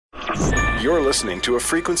You're listening to a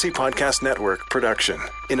Frequency Podcast Network production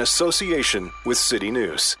in association with City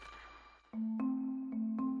News.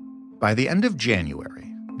 By the end of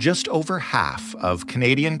January, just over half of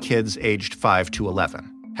Canadian kids aged 5 to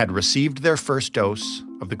 11 had received their first dose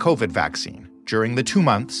of the COVID vaccine during the 2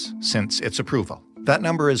 months since its approval. That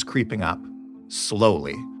number is creeping up,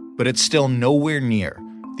 slowly, but it's still nowhere near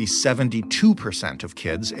the 72% of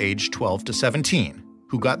kids aged 12 to 17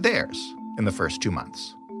 who got theirs in the first 2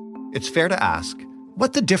 months. It's fair to ask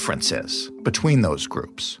what the difference is between those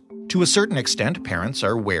groups. To a certain extent, parents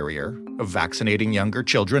are warier of vaccinating younger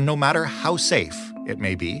children, no matter how safe it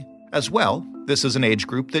may be. As well, this is an age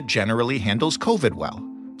group that generally handles COVID well,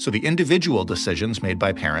 so the individual decisions made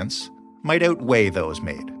by parents might outweigh those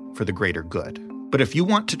made for the greater good. But if you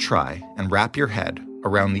want to try and wrap your head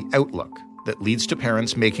around the outlook that leads to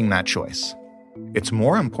parents making that choice, it's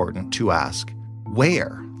more important to ask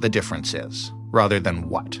where the difference is rather than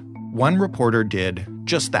what. One reporter did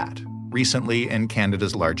just that recently in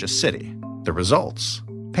Canada's largest city. The results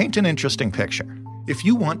paint an interesting picture. If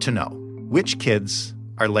you want to know which kids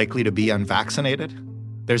are likely to be unvaccinated,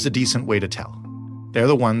 there's a decent way to tell. They're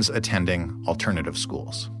the ones attending alternative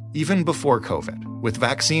schools. Even before COVID, with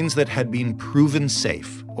vaccines that had been proven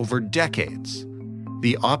safe over decades,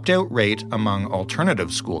 the opt-out rate among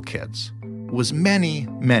alternative school kids was many,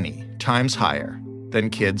 many times higher than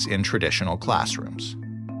kids in traditional classrooms.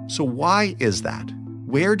 So why is that?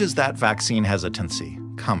 Where does that vaccine hesitancy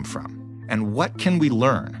come from? And what can we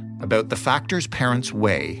learn about the factors parents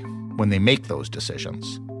weigh when they make those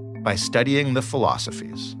decisions by studying the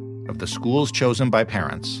philosophies of the schools chosen by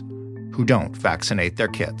parents who don't vaccinate their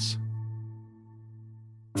kids?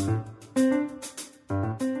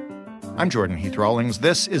 I'm Jordan Heath Rawlings.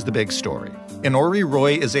 This is The Big Story. Inori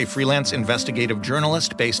Roy is a freelance investigative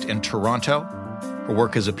journalist based in Toronto. Her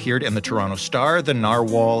work has appeared in the Toronto Star, the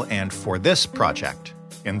Narwhal, and for this project,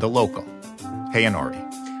 in The Local. Hey, Inori.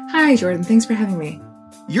 Hi, Jordan. Thanks for having me.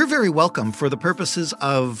 You're very welcome. For the purposes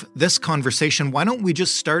of this conversation, why don't we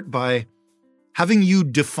just start by having you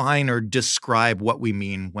define or describe what we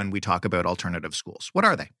mean when we talk about alternative schools? What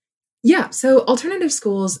are they? Yeah, so alternative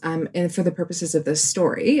schools, and for the purposes of this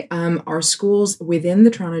story, are schools within the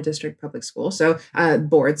Toronto District Public School,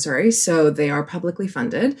 board, so they are publicly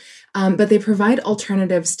funded, but they provide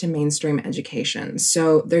alternatives to mainstream education.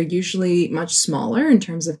 So they're usually much smaller in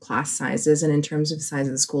terms of class sizes and in terms of the size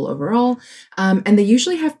of the school overall, and they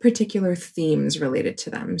usually have particular themes related to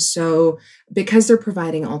them. So because they're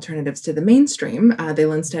providing alternatives to the mainstream,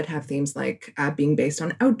 they'll instead have themes like being based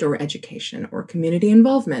on outdoor education or community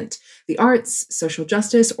involvement, the arts, social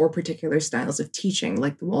justice, or particular styles of teaching,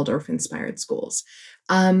 like the Waldorf-inspired schools.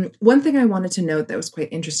 One thing I wanted to note that was quite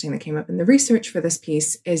interesting that came up in the research for this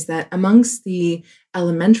piece is that amongst the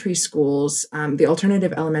elementary schools, the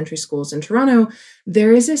alternative elementary schools in Toronto,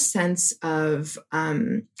 there is a sense of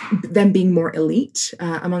them being more elite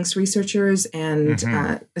amongst researchers, and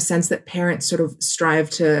a sense that parents sort of strive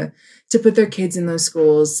to put their kids in those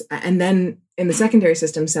schools and then in the secondary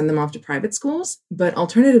system send them off to private schools. But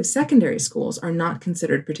alternative secondary schools are not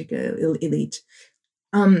considered particularly elite.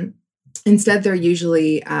 Instead, they're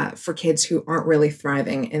usually for kids who aren't really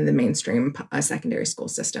thriving in the mainstream secondary school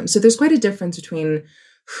system. So there's quite a difference between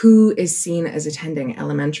who is seen as attending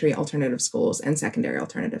elementary alternative schools and secondary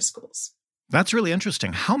alternative schools. That's really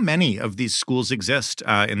interesting. How many of these schools exist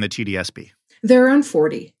in the TDSB? There are around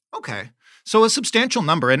 40. Okay. So a substantial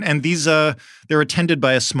number, and these they're attended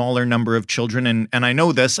by a smaller number of children. And I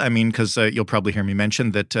know this, because you'll probably hear me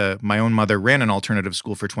mention that my own mother ran an alternative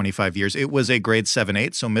school for 25 years. It was a grade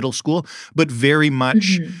 7-8, so middle school, but very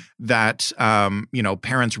much that,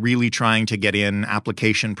 parents really trying to get in,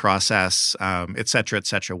 application process, et cetera,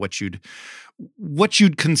 what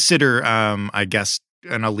you'd consider, I guess,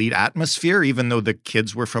 an elite atmosphere, even though the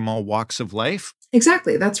kids were from all walks of life.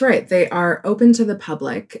 Exactly. That's right. They are open to the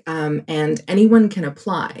public, and anyone can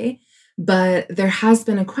apply. But there has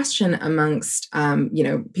been a question amongst,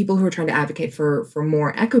 people who are trying to advocate for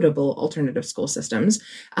more equitable alternative school systems,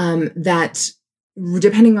 that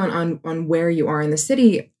depending on where you are in the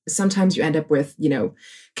city, sometimes you end up with,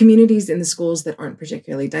 communities in the schools that aren't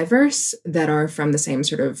particularly diverse, that are from the same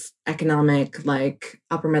sort of economic, like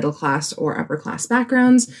upper middle class or upper class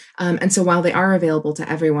backgrounds. And so while they are available to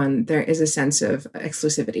everyone, there is a sense of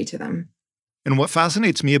exclusivity to them. And what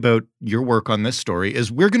fascinates me about your work on this story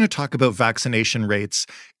is we're going to talk about vaccination rates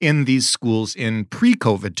in these schools in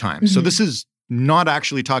pre-COVID times. So this is not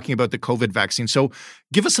actually talking about the COVID vaccine. So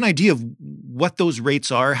give us an idea of what those rates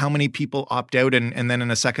are, how many people opt out, and then in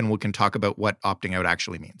a second we can talk about what opting out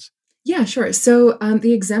actually means. Yeah, sure. So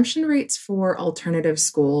the exemption rates for alternative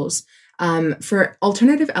schools For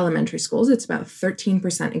alternative elementary schools, it's about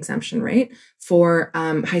 13% exemption rate. For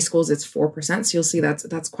high schools, it's 4%. So you'll see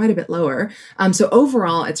that's quite a bit lower. So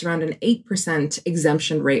overall, it's around an 8%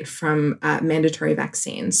 exemption rate from mandatory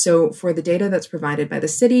vaccines. So for the data that's provided by the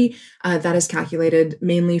city, that is calculated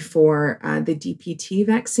mainly for the DPT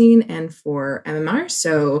vaccine and for MMR,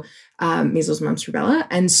 so measles, mumps, rubella.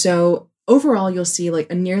 And so overall, you'll see like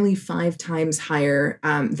a nearly 5 times higher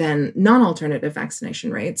than non-alternative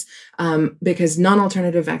vaccination rates, because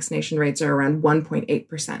non-alternative vaccination rates are around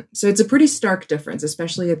 1.8%. So it's a pretty stark difference,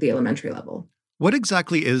 especially at the elementary level. What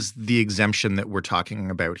exactly is the exemption that we're talking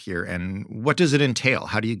about here, and what does it entail?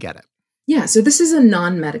 How do you get it? Yeah, so this is a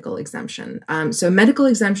non-medical exemption. So medical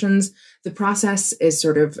exemptions, the process is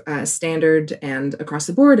sort of standard and across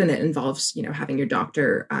the board, and it involves, having your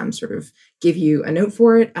doctor sort of give you a note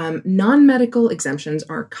for it. Non-medical exemptions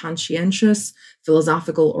are conscientious,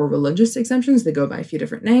 philosophical, or religious exemptions. They go by a few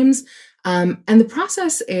different names. And the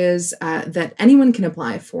process is that anyone can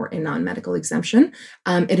apply for a non-medical exemption.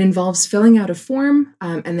 It involves filling out a form,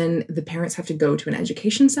 and then the parents have to go to an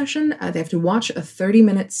education session. They have to watch a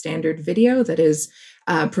 30-minute standard video that is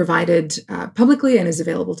provided publicly and is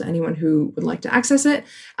available to anyone who would like to access it.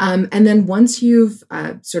 And then once you've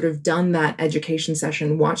sort of done that education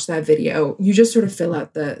session, watch that video, you just sort of fill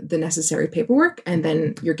out the necessary paperwork, and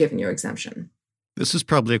then you're given your exemption. This is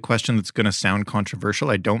probably a question that's going to sound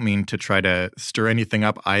controversial. I don't mean to try to stir anything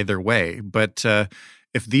up either way, but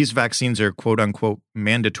if these vaccines are quote unquote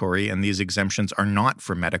mandatory and these exemptions are not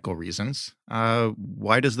for medical reasons,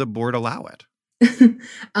 why does the board allow it?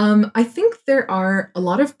 I think there are a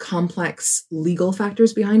lot of complex legal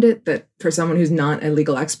factors behind it that for someone who's not a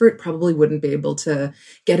legal expert probably wouldn't be able to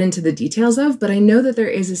get into the details of. But I know that there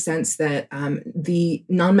is a sense that the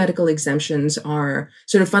non-medical exemptions are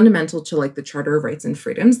sort of fundamental to like the Charter of Rights and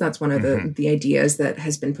Freedoms. That's one of the ideas that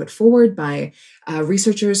has been put forward by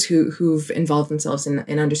researchers who've involved themselves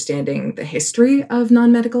in understanding the history of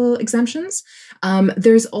non-medical exemptions.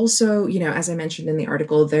 There's also, as I mentioned in the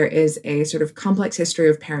article, there is a sort of complex history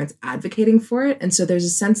of parents advocating for it. And so there's a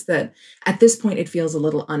sense that at this point, it feels a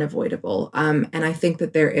little unavoidable. And I think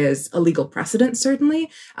that there is a legal precedent, certainly,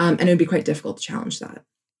 and it would be quite difficult to challenge that.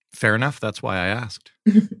 Fair enough. That's why I asked.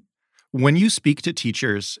 When you speak to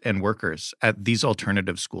teachers and workers at these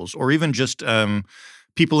alternative schools, or even just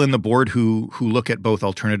people in the board who look at both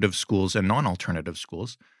alternative schools and non-alternative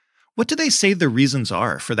schools, what do they say the reasons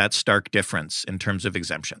are for that stark difference in terms of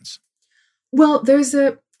exemptions? Well,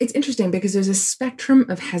 it's interesting because there's a spectrum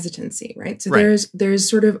of hesitancy, right? So there's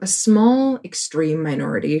sort of a small extreme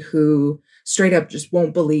minority who straight up just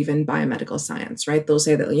won't believe in biomedical science, right? They'll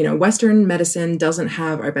say that, Western medicine doesn't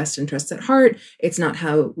have our best interests at heart. It's not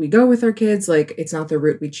how we go with our kids. Like, it's not the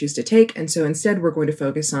route we choose to take. And so instead, we're going to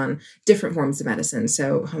focus on different forms of medicine.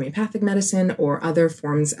 So homeopathic medicine or other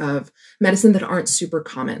forms of medicine that aren't super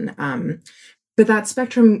common. But that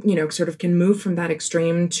spectrum, sort of can move from that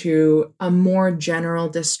extreme to a more general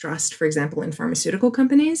distrust, for example, in pharmaceutical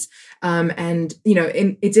companies.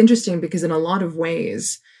 It's interesting because in a lot of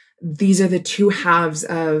ways, these are the two halves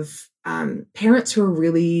of parents who are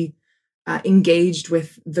really engaged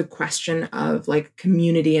with the question of like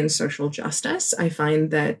community and social justice. I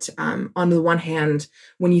find that on the one hand,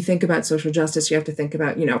 when you think about social justice, you have to think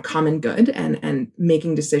about, common good and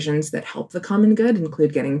making decisions that help the common good,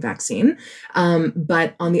 include getting vaccine.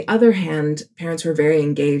 But on the other hand, parents who are very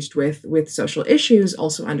engaged with social issues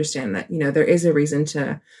also understand that, there is a reason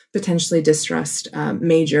to potentially distrust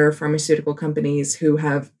major pharmaceutical companies who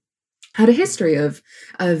have had a history of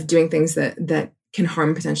doing things that can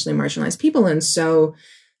harm potentially marginalized people. And so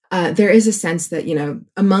there is a sense that,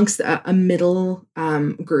 amongst a middle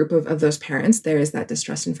group of those parents, there is that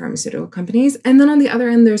distrust in pharmaceutical companies. And then on the other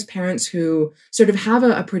end, there's parents who sort of have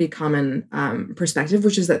a pretty common perspective,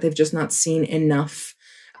 which is that they've just not seen enough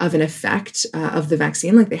of an effect of the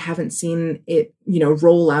vaccine. Like they haven't seen it,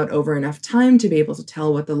 roll out over enough time to be able to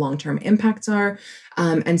tell what the long-term impacts are.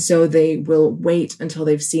 And so they will wait until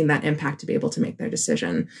they've seen that impact to be able to make their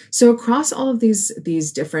decision. So across all of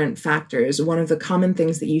these different factors, one of the common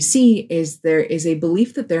things that you see is there is a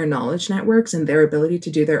belief that their knowledge networks and their ability to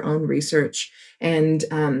do their own research and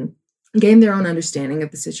gain their own understanding of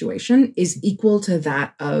the situation is equal to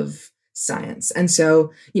that of science. And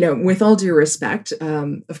so, with all due respect,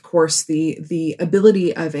 of course, the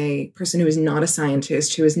ability of a person who is not a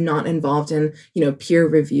scientist, who is not involved in,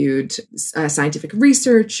 peer-reviewed scientific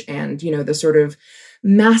research and, the sort of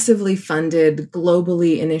massively funded,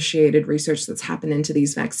 globally initiated research that's happened into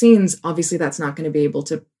these vaccines, obviously that's not going to be able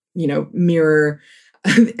to, mirror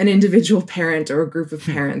an individual parent or a group of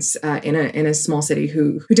parents in a small city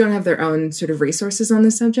who don't have their own sort of resources on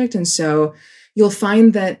this subject. And so you'll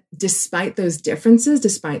find that despite those differences,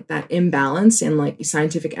 despite that imbalance in like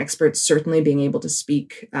scientific experts certainly being able to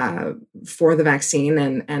speak for the vaccine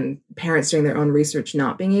and parents doing their own research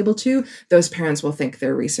not being able to, those parents will think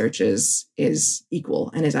their research is equal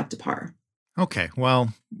and is up to par. Okay,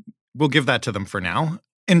 well, we'll give that to them for now.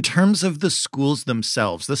 In terms of the schools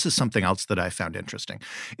themselves, this is something else that I found interesting.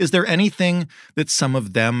 Is there anything that some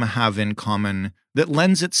of them have in common that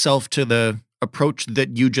lends itself to the approach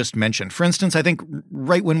that you just mentioned? For instance, I think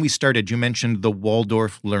right when we started, you mentioned the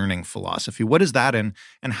Waldorf learning philosophy. What is that, and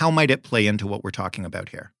how might it play into what we're talking about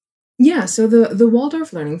here? Yeah, so the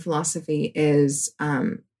Waldorf learning philosophy is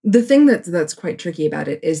the thing that's quite tricky about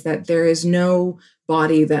it is that there is no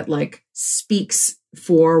body that like speaks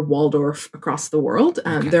for Waldorf across the world.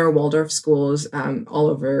 Okay. There are Waldorf schools all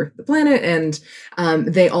over the planet, and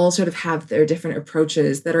they all sort of have their different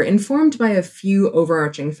approaches that are informed by a few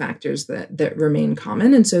overarching factors that remain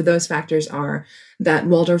common. And so those factors are that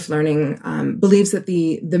Waldorf learning believes that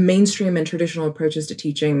the mainstream and traditional approaches to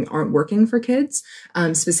teaching aren't working for kids.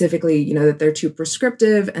 Specifically, that they're too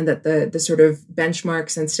prescriptive, and that the sort of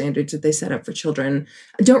benchmarks and standards that they set up for children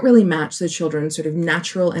don't really match the children's sort of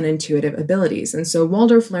natural and intuitive abilities. And so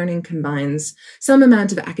Waldorf learning combines some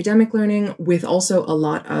amount of academic learning with also a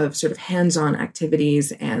lot of sort of hands-on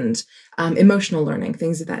activities and emotional learning,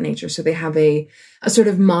 things of that nature. So they have a sort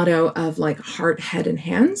of motto of like heart, head, and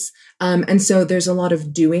hands. And so there's a lot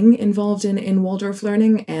of doing involved in Waldorf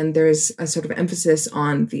learning, and there's a sort of emphasis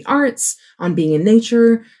on the arts, on being in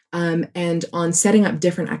nature, and on setting up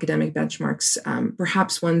different academic benchmarks,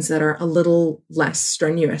 perhaps ones that are a little less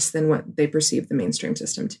strenuous than what they perceive the mainstream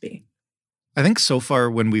system to be. I think so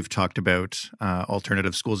far when we've talked about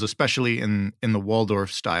alternative schools, especially in the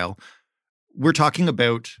Waldorf style, we're talking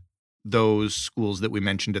about those schools that we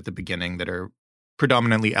mentioned at the beginning that are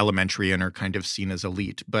predominantly elementary and are kind of seen as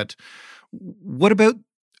elite. But what about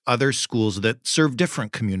other schools that serve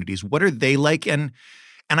different communities? What are they like? And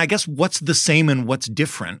I guess what's the same and what's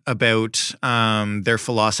different about their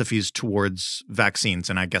philosophies towards vaccines?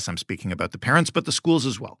 And I guess I'm speaking about the parents, but the schools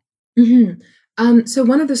as well. Mm-hmm. So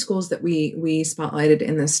one of the schools that we spotlighted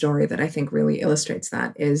in this story that I think really illustrates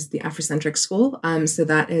that is the Afrocentric school. So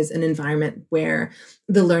that is an environment where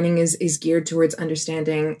the learning is geared towards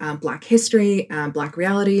understanding Black history, Black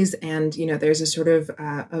realities, and there's a sort of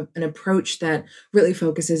an approach that really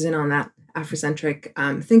focuses in on that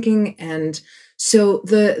Afrocentric thinking. And so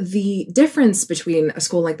the difference between a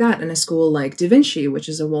school like that and a school like Da Vinci, which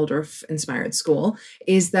is a Waldorf-inspired school,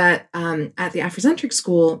 is that at the Afrocentric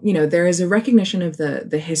school, there is a recognition of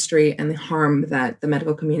the history and the harm that the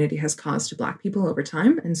medical community has caused to Black people over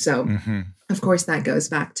time. And so, of course, that goes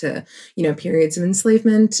back to, periods of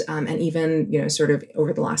enslavement and even, sort of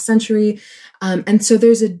over the last century. And so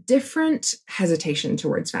there's a different hesitation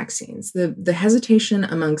towards vaccines. The hesitation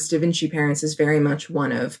amongst Da Vinci parents is very much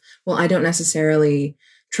one of, well, I don't necessarily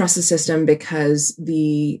trust the system because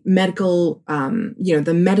the medical,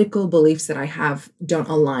 the medical beliefs that I have don't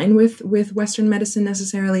align with Western medicine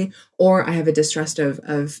necessarily, or I have a distrust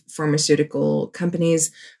of pharmaceutical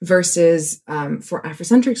companies versus for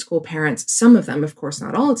Afrocentric school parents, some of them, of course,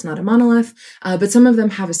 not all, it's not a monolith, but some of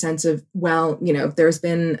them have a sense of, well, there's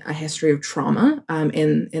been a history of trauma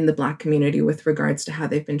in the Black community with regards to how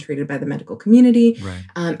they've been treated by the medical community.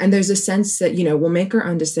 Right. And there's a sense that, we'll make our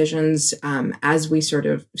own decisions as we sort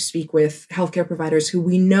of speak with healthcare providers who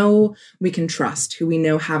we know we can trust, who we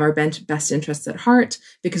know have our best interests at heart,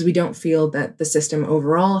 because we don't feel that the system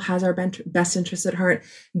overall has our best interests at heart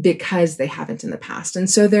because they haven't in the past. And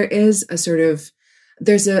so there is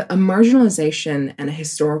there's a marginalization and a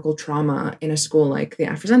historical trauma in a school like the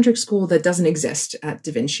Afrocentric school that doesn't exist at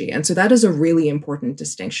Da Vinci. And so that is a really important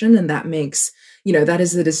distinction. And that makes, that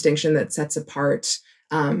is the distinction that sets apart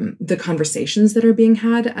the conversations that are being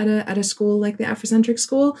had at a school like the Afrocentric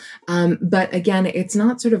school. But again, it's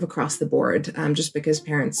not sort of across the board, just because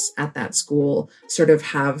parents at that school sort of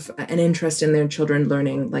have an interest in their children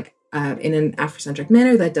learning like in an Afrocentric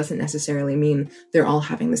manner. That doesn't necessarily mean they're all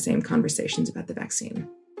having the same conversations about the vaccine.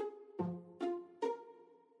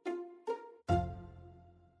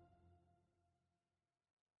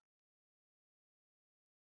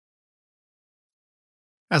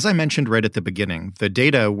 As I mentioned right at the beginning, the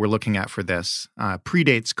data we're looking at for this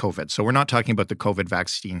predates COVID. So we're not talking about the COVID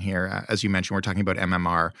vaccine here. As you mentioned, we're talking about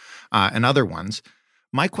MMR and other ones.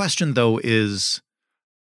 My question, though, is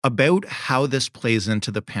about how this plays into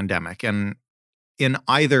the pandemic. And in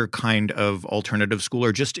either kind of alternative school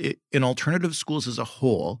or just in alternative schools as a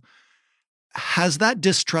whole, Has that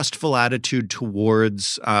distrustful attitude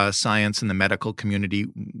towards science and the medical community,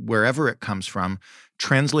 wherever it comes from,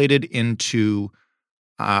 translated into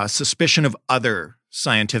suspicion of other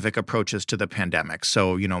scientific approaches to the pandemic?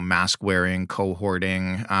 So, mask wearing,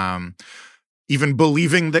 cohorting, even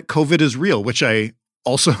believing that COVID is real, which I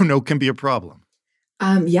also know can be a problem.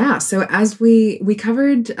 Yeah. So as we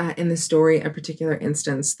covered in the story a particular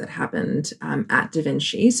instance that happened at Da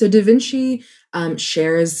Vinci. So Da Vinci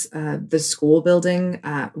shares the school building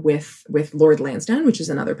with Lord Lansdowne, which is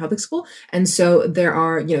another public school. And so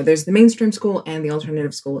there's the mainstream school and the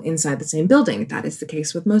alternative school inside the same building. That is the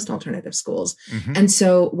case with most alternative schools. Mm-hmm. And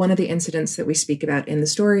so one of the incidents that we speak about in the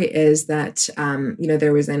story is that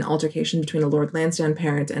there was an altercation between a Lord Lansdowne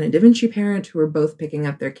parent and a Da Vinci parent who were both picking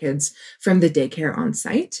up their kids from the daycare on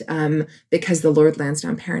site because the Lord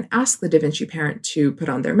Lansdowne parent asked the Da Vinci parent to put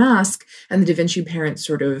on their mask, and the Da Vinci parent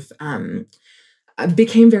sort of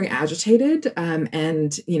became very agitated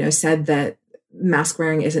and said that mask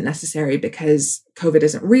wearing isn't necessary because COVID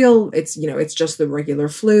isn't real. It's just the regular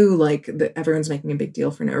flu. Everyone's making a big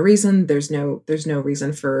deal for no reason. There's no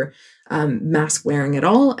reason for mask wearing at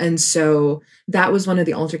all. And so that was one of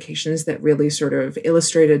the altercations that really sort of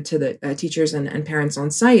illustrated to the teachers and parents on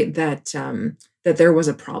site that there was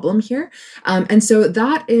a problem here. And so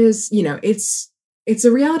that is, it's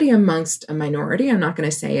a reality amongst a minority. I'm not going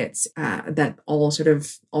to say it's that all sort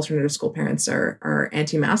of alternative school parents are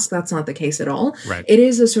anti-mask. That's not the case at all. Right. It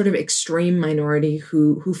is a sort of extreme minority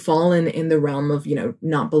who fall in the realm of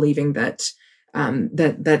not believing that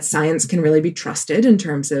that science can really be trusted in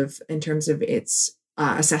terms of its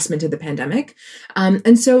assessment of the pandemic.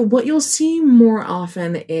 And so what you'll see more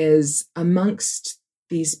often is amongst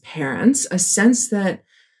these parents a sense that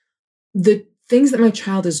the things that my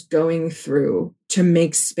child is going through to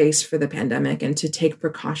make space for the pandemic and to take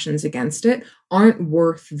precautions against it aren't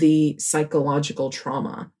worth the psychological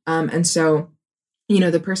trauma. And so,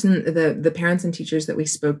 the parents and teachers that we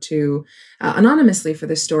spoke to anonymously for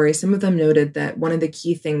this story, some of them noted that one of the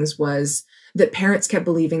key things was that parents kept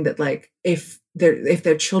believing that if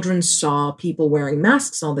their children saw people wearing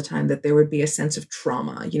masks all the time, that there would be a sense of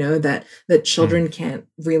trauma, that children can't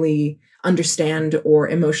really understand or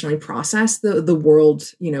emotionally process the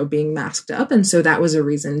world, being masked up. And so that was a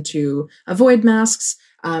reason to avoid masks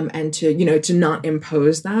and to not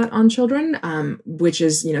impose that on children, which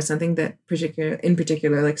is, something that in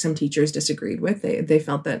particular, some teachers disagreed with. They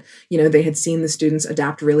felt that, they had seen the students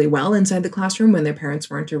adapt really well inside the classroom when their parents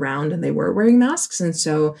weren't around and they were wearing masks. And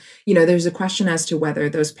so, there's a question as to whether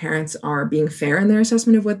those parents are being fair in their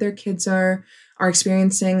assessment of what their kids are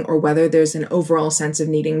experiencing, or whether there's an overall sense of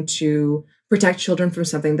needing to protect children from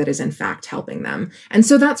something that is in fact helping them. And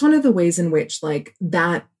so that's one of the ways in which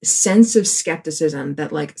that sense of skepticism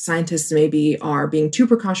that scientists maybe are being too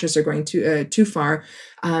precautious or going too far,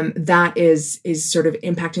 that is sort of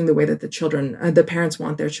impacting the way that the parents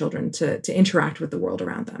want their children to interact with the world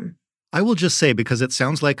around them. I will just say, because it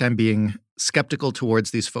sounds like I'm being skeptical towards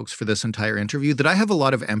these folks for this entire interview, that I have a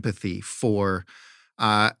lot of empathy for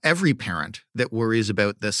every parent that worries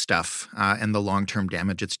about this stuff and the long-term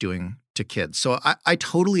damage it's doing to kids. So I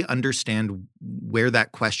totally understand where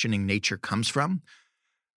that questioning nature comes from.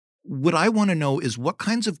 What I want to know is what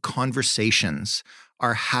kinds of conversations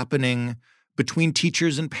are happening between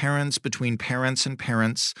teachers and parents, between parents and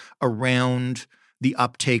parents around the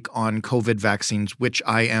uptake on COVID vaccines, which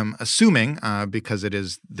I am assuming, because it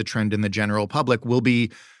is the trend in the general public, will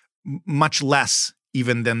be much less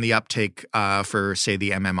even than the uptake for, say,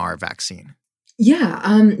 the MMR vaccine.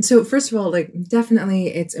 Yeah. So first of all, definitely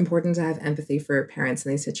it's important to have empathy for parents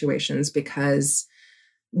in these situations, because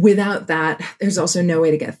without that, there's also no way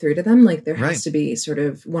to get through to them. There has to be sort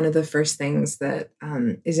of one of the first things that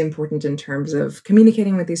is important in terms of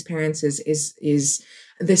communicating with these parents is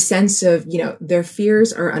the sense of, their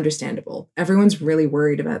fears are understandable. Everyone's really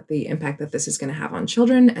worried about the impact that this is going to have on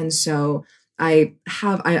children. And so I'm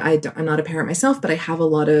not a parent myself, but I have a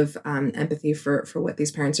lot of empathy for what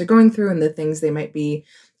these parents are going through and the things they might be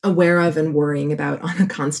aware of and worrying about on a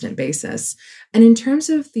constant basis. And in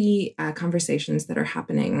terms of the conversations that are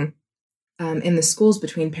happening in the schools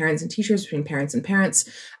between parents and teachers, between parents and parents,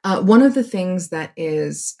 one of the things that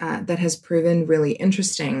has proven really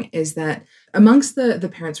interesting is that amongst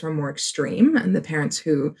the parents who are more extreme and the parents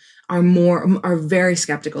who are very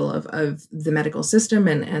skeptical of the medical system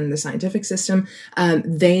and the scientific system,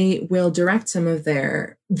 they will direct some of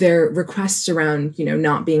their requests around,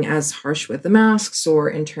 not being as harsh with the masks, or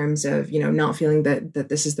in terms of, not feeling that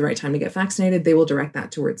this is the right time to get vaccinated. They will direct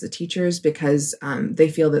that towards the teachers because they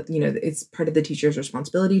feel that, it's part of the teacher's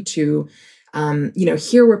responsibility to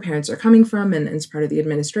hear where parents are coming from, and it's part of the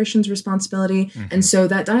administration's responsibility. Mm-hmm. And so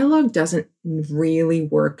that dialogue doesn't really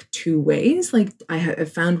work two ways. Like I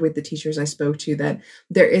have found with the teachers I spoke to that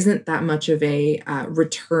there isn't that much of a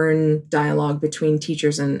return dialogue between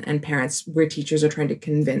teachers and parents, where teachers are trying to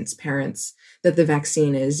convince parents that the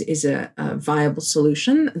vaccine is a viable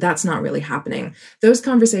solution. That's not really happening. Those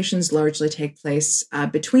conversations largely take place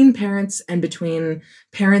between parents and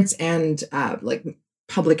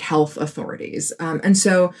public health authorities. And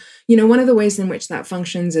so, one of the ways in which that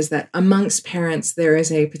functions is that amongst parents, there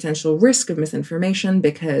is a potential risk of misinformation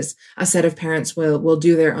because a set of parents will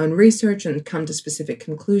do their own research and come to specific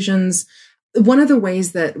conclusions. One of the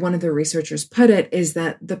ways that one of the researchers put it is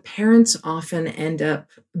that the parents often end up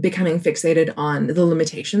becoming fixated on the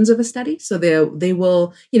limitations of a study. So they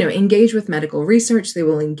will, engage with medical research. They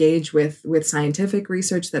will engage with scientific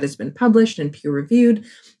research that has been published and peer reviewed.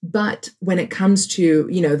 But when it comes to,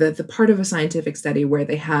 the part of a scientific study where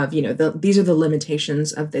they have, these are the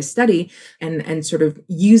limitations of this study and sort of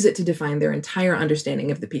use it to define their entire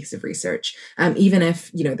understanding of the piece of research, even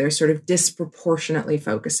if, they're sort of disproportionately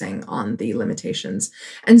focusing on the limitations.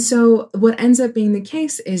 And so what ends up being the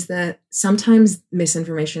case is that sometimes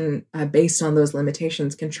misinformation based on those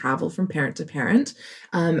limitations can travel from parent to parent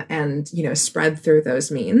and, spread through those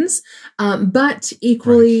means. But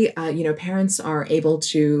equally, right. Parents are able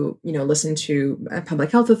to, listen to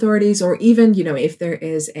public health authorities, or even, if there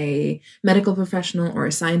is a medical professional or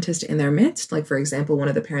a scientist in their midst. Like, for example, one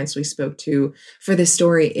of the parents we spoke to for this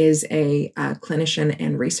story is a clinician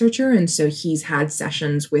and researcher. And so he's had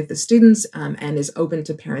sessions with the students and is open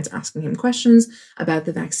to parents asking him questions about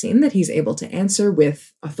the vaccine that he's able to answer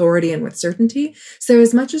with authority and with certainty. So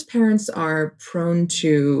as much as parents are prone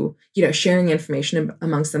to, sharing information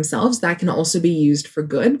amongst themselves, that can also be used for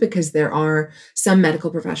good, because there are some medical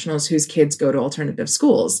professionals whose kids go to alternative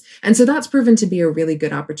schools. And so that's proven to be a really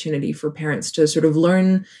good opportunity for parents to sort of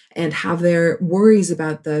learn and have their worries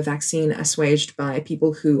about the vaccine assuaged by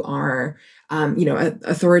people who are,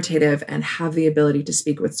 authoritative and have the ability to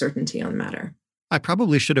speak with certainty on the matter. I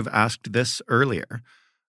probably should have asked this earlier,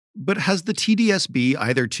 but has the TDSB,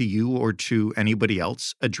 either to you or to anybody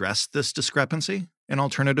else, addressed this discrepancy in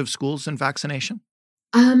alternative schools and vaccination?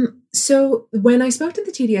 So when I spoke to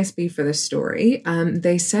the TDSB for this story,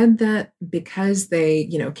 they said that because they,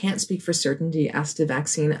 can't speak for certainty as to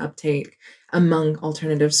vaccine uptake among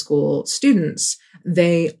alternative school students,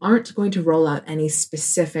 they aren't going to roll out any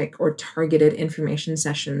specific or targeted information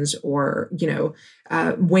sessions or,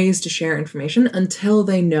 ways to share information until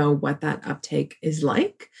they know what that uptake is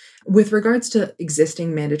like. With regards to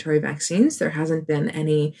existing mandatory vaccines, there hasn't been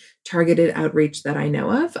any targeted outreach that I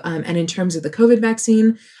know of. And in terms of the COVID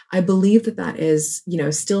vaccine, I believe that is,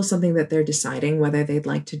 still something that they're deciding whether they'd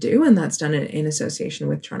like to do. And that's done in association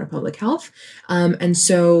with Toronto Public Health. And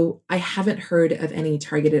so I haven't heard of any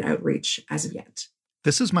targeted outreach as of yet.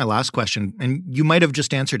 This is my last question, and you might have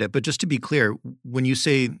just answered it, but just to be clear, when you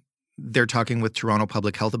say they're talking with Toronto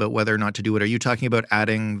Public Health about whether or not to do it, are you talking about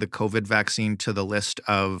adding the COVID vaccine to the list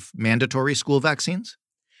of mandatory school vaccines?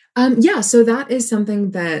 So that is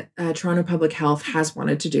something that Toronto Public Health has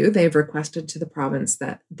wanted to do. They've requested to the province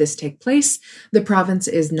that this take place. The province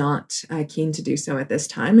is not keen to do so at this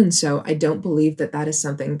time. And so I don't believe that is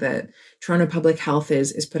something that Toronto Public Health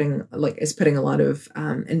is putting a lot of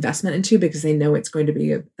investment into, because they know it's going to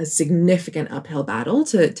be a significant uphill battle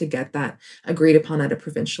to get that agreed upon at a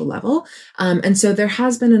provincial level. And so there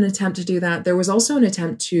has been an attempt to do that. There was also an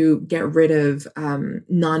attempt to get rid of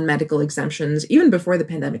non-medical exemptions even before the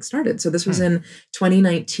pandemic started. So this was in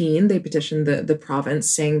 2019. They petitioned the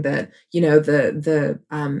province saying that, the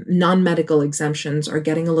non-medical exemptions are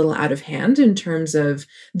getting a little out of hand in terms of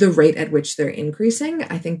the rate at which they're increasing.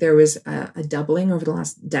 I think there was a doubling over the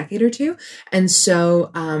last decade or two. And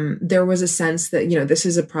so there was a sense that, this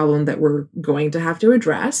is a problem that we're going to have to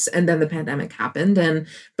address. And then the pandemic happened. And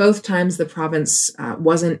both times the province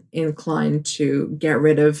wasn't inclined to get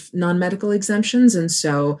rid of non-medical exemptions. And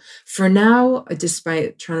so for now,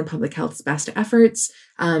 despite Toronto Public Health's best efforts,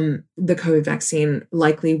 the COVID vaccine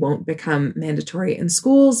likely won't become mandatory in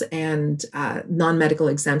schools, and non-medical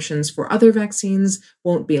exemptions for other vaccines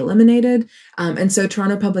won't be eliminated. And so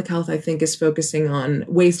Toronto Public Health, I think, is focusing on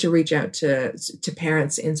ways to reach out to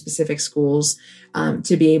parents in specific schools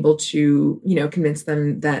to be able to, convince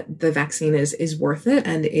them that the vaccine is worth it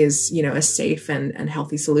and is, a safe and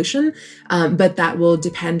healthy solution. But that will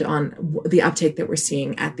depend on the uptake that we're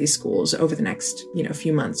seeing at these schools over the next,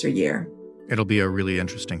 few months or year. It'll be a really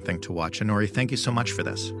interesting thing to watch. And Nori, thank you so much for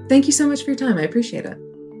this. Thank you so much for your time. I appreciate it.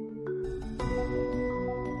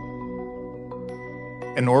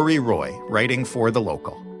 And Nori Roy, writing for The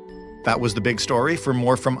Local. That was The Big Story. For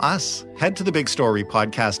more from us, head to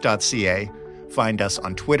thebigstorypodcast.ca, find us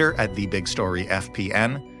on Twitter at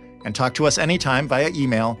TheBigStoryFPN, and talk to us anytime via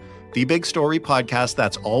email, thebigstorypodcast,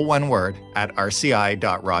 that's all one word, at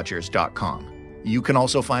rci.rogers.com. You can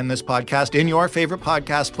also find this podcast in your favorite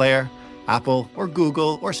podcast player, Apple or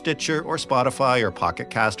Google or Stitcher or Spotify or Pocket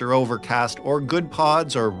Cast or Overcast or Good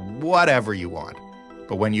Pods or whatever you want.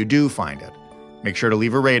 But when you do find it, make sure to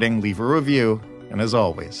leave a rating, leave a review, and as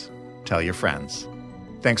always, tell your friends.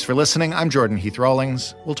 Thanks for listening. I'm Jordan Heath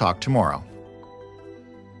Rawlings. We'll talk tomorrow.